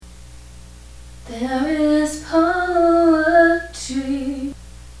There is poetry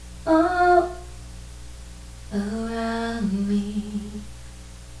all around me.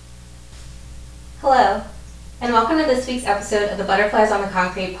 Hello, and welcome to this week's episode of the Butterflies on the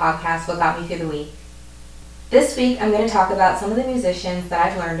Concrete podcast, What Got Me Through the Week. This week, I'm going to talk about some of the musicians that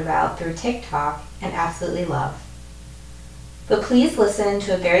I've learned about through TikTok and absolutely love. But please listen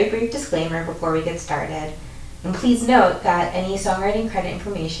to a very brief disclaimer before we get started. And please note that any songwriting credit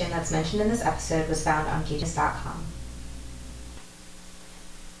information that's mentioned in this episode was found on genius.com.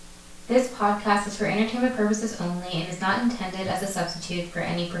 This podcast is for entertainment purposes only and is not intended as a substitute for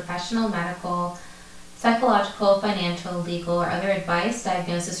any professional, medical, psychological, financial, legal, or other advice,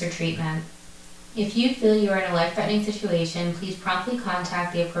 diagnosis, or treatment. If you feel you are in a life-threatening situation, please promptly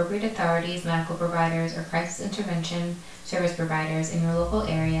contact the appropriate authorities, medical providers, or crisis intervention service providers in your local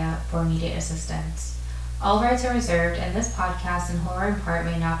area for immediate assistance. All rights are reserved, and this podcast in whole or in part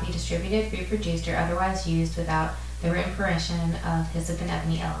may not be distributed, reproduced, or otherwise used without the written permission of Hyssop and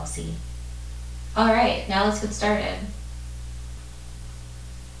Ebony LLC. Alright, now let's get started.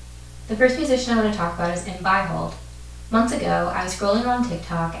 The first musician I want to talk about is In Byhold. Months ago, I was scrolling on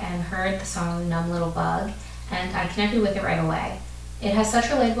TikTok and heard the song Numb Little Bug, and I connected with it right away. It has such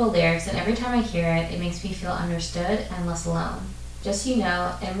relatable lyrics, and every time I hear it, it makes me feel understood and less alone. Just so you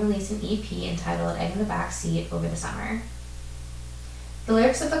know, M released an EP entitled Egg in the Back Seat over the summer. The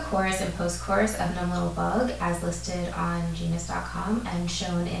lyrics of the chorus and post-chorus of Numb Little Bug, as listed on genius.com and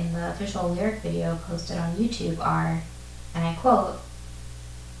shown in the official lyric video posted on YouTube, are, and I quote,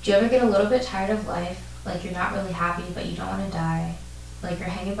 "Do you ever get a little bit tired of life, like you're not really happy but you don't want to die, like you're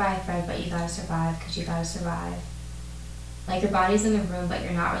hanging by a thread but you gotta survive because you gotta survive, like your body's in the room but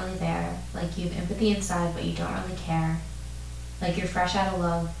you're not really there, like you have empathy inside but you don't really care, like you're fresh out of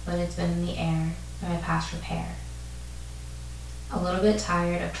love, but it's been in the air, and I passed repair. A little bit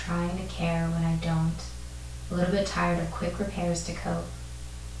tired of trying to care when I don't. A little bit tired of quick repairs to cope.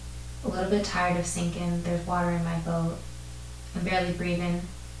 A little bit tired of sinking, there's water in my boat. I'm barely breathing,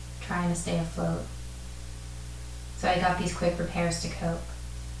 trying to stay afloat. So I got these quick repairs to cope.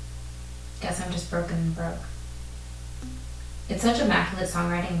 Guess I'm just broken and broke." It's such immaculate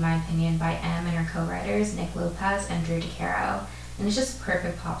songwriting, in my opinion, by M and her co-writers, Nick Lopez and Drew DeCaro, and it's just a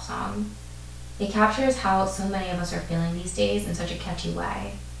perfect pop song. It captures how so many of us are feeling these days in such a catchy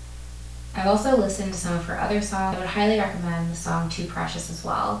way. I've also listened to some of her other songs. I would highly recommend the song Too Precious as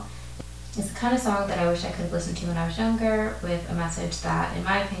well. It's the kind of song that I wish I could have listened to when I was younger, with a message that, in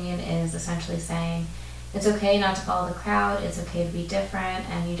my opinion, is essentially saying, it's okay not to follow the crowd, it's okay to be different,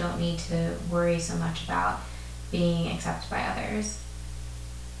 and you don't need to worry so much about being accepted by others.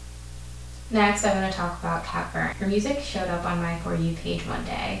 Next, I'm going to talk about Kat Burns. Her music showed up on my For You page one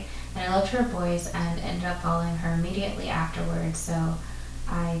day, and I loved her voice and ended up following her immediately afterwards so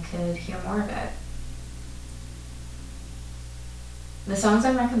I could hear more of it. The songs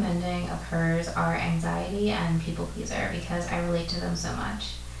I'm recommending of hers are Anxiety and People Pleaser because I relate to them so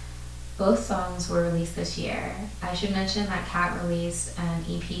much. Both songs were released this year. I should mention that Kat released an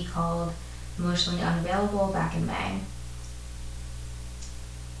EP called Emotionally Unavailable back in May.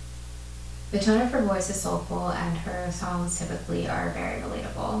 The tone of her voice is soulful and her songs typically are very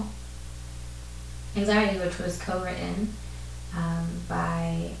relatable. Anxiety, which was co-written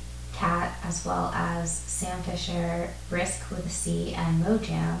by Kat as well as Sam Fisher, Risk with a C, and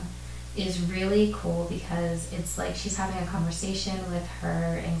Mojam, is really cool because it's like she's having a conversation with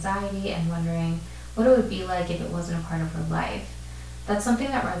her anxiety and wondering what it would be like if it wasn't a part of her life. That's something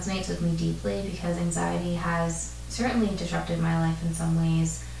that resonates with me deeply because anxiety has certainly disrupted my life in some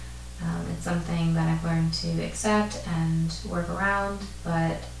ways. It's something that I've learned to accept and work around,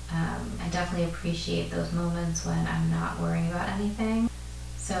 but I definitely appreciate those moments when I'm not worrying about anything.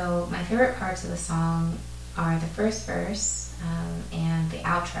 So my favorite parts of the song are the first verse and the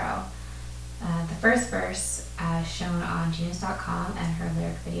outro. The first verse, as shown on genius.com and her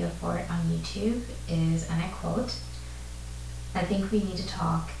lyric video for it on YouTube, is, and I quote, "I think we need to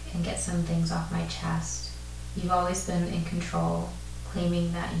talk and get some things off my chest. You've always been in control,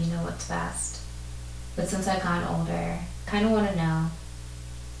 claiming that you know what's best. But since I've gotten older, kind of want to know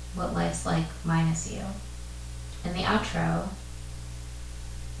what life's like minus you." And the outro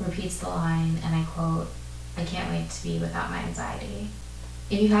repeats the line, and I quote, "I can't wait to be without my anxiety."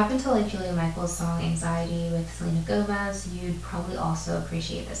 If you happen to like Julia Michaels' song Anxiety with Selena Gomez, you'd probably also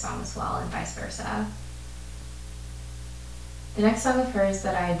appreciate this song as well, and vice versa. The next song of hers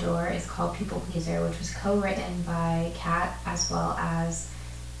that I adore is called People Pleaser, which was co-written by Kat as well as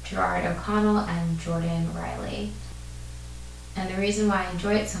Gerard O'Connell and Jordan Riley. And the reason why I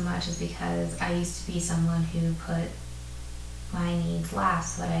enjoy it so much is because I used to be someone who put my needs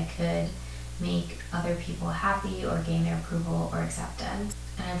last so that I could make other people happy or gain their approval or acceptance.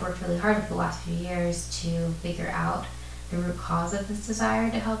 And I've worked really hard over the last few years to figure out the root cause of this desire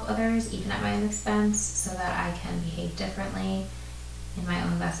to help others, even at my own expense, so that I can behave differently in my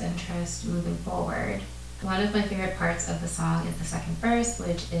own best interest moving forward. One of my favorite parts of the song is the second verse,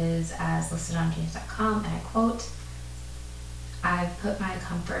 which is as listed on genius.com, and I quote, "I've put my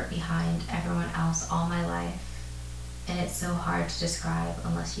comfort behind everyone else all my life, and it's so hard to describe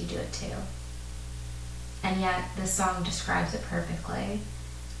unless you do it too." And yet, this song describes it perfectly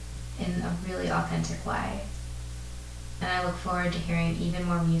in a really authentic way. And I look forward to hearing even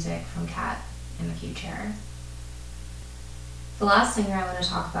more music from Kat in the future. The last singer I want to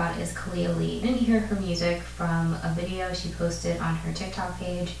talk about is Kaleah. I didn't hear her music from a video she posted on her TikTok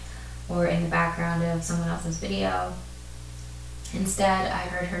page or in the background of someone else's video. Instead, I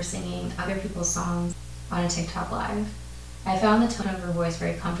heard her singing other people's songs on a TikTok live. I found the tone of her voice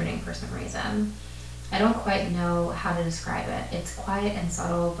very comforting for some reason. I don't quite know how to describe it. It's quiet and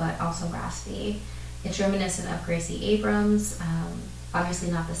subtle, but also raspy. It's reminiscent of Gracie Abrams,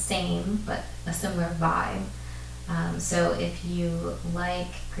 obviously not the same, but a similar vibe. So if you like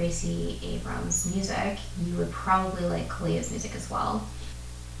Gracie Abrams' music, you would probably like Kaleah's music as well.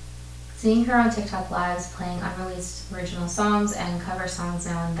 Seeing her on TikTok lives playing unreleased original songs and cover songs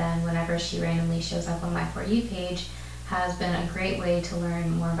now and then whenever she randomly shows up on my For You page has been a great way to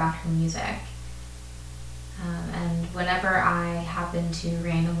learn more about her music. And whenever I happen to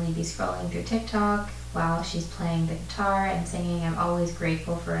randomly be scrolling through TikTok while she's playing the guitar and singing, I'm always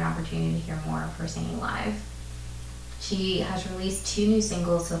grateful for an opportunity to hear more of her singing live. She has released 2 new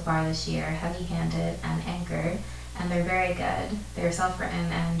singles so far this year, Heavy Handed and Anchored, and they're very good. They're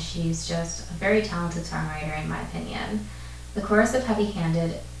self-written, and she's just a very talented songwriter in my opinion. The chorus of Heavy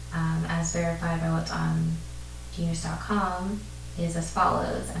Handed, as verified by what's on genius.com, is as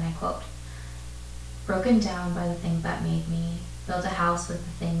follows, and I quote, "Broken down by the things that made me, built a house with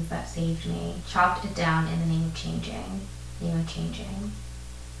the things that saved me, chopped it down in the name of changing,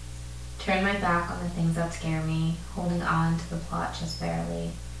 Turn my back on the things that scare me, holding on to the plot just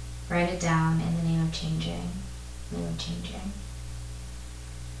barely, write it down in the name of changing.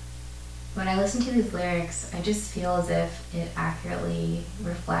 When I listen to these lyrics, I just feel as if it accurately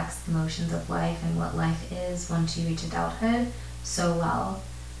reflects the motions of life and what life is once you reach adulthood so well.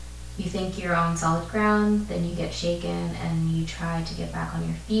 You think you're on solid ground, then you get shaken and you try to get back on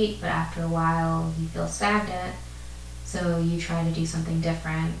your feet, but after a while you feel stagnant, so you try to do something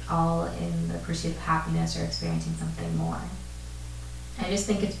different, all in the pursuit of happiness or experiencing something more." I just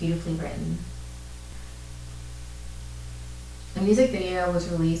think it's beautifully written. The music video was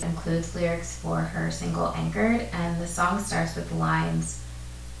released and includes lyrics for her single Anchored, and the song starts with the lines,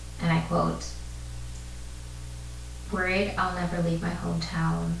 and I quote, "Worried I'll never leave my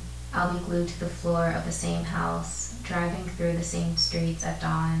hometown. I'll be glued to the floor of the same house, driving through the same streets at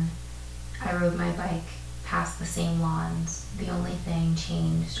dawn. I rode my bike past the same lawns. The only thing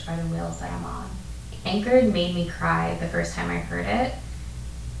changed are the wheels that I'm on." Anchored made me cry the first time I heard it,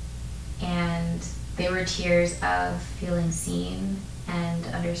 and they were tears of feeling seen and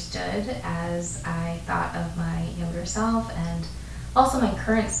understood as I thought of my younger self and also my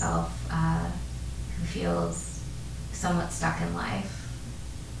current self, who feels somewhat stuck in life.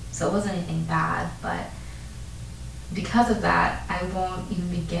 So it wasn't anything bad, but because of that, I won't even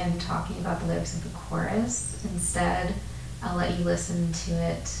begin talking about the lyrics of the chorus. Instead, I'll let you listen to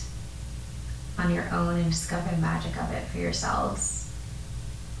it on your own and discover the magic of it for yourselves.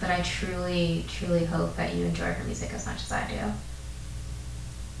 But I truly, truly hope that you enjoy her music as much as I do.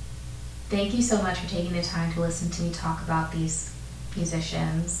 Thank you so much for taking the time to listen to me talk about these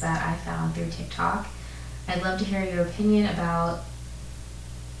musicians that I found through TikTok. I'd love to hear your opinion about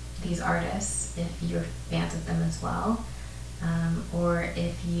these artists, if you're fans of them as well, or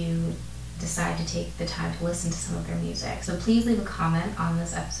if you decide to take the time to listen to some of their music. So please leave a comment on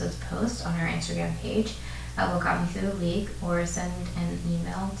this episode's post on our Instagram page at What Got Me Through the Week, or send an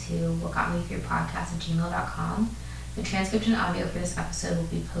email to whatgotmethroughpodcast@gmail.com. The transcript and audio for this episode will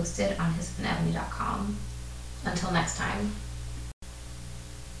be posted on hispandavenue.com. Until next time.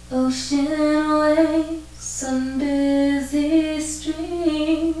 Ocean waves, sun busy stream.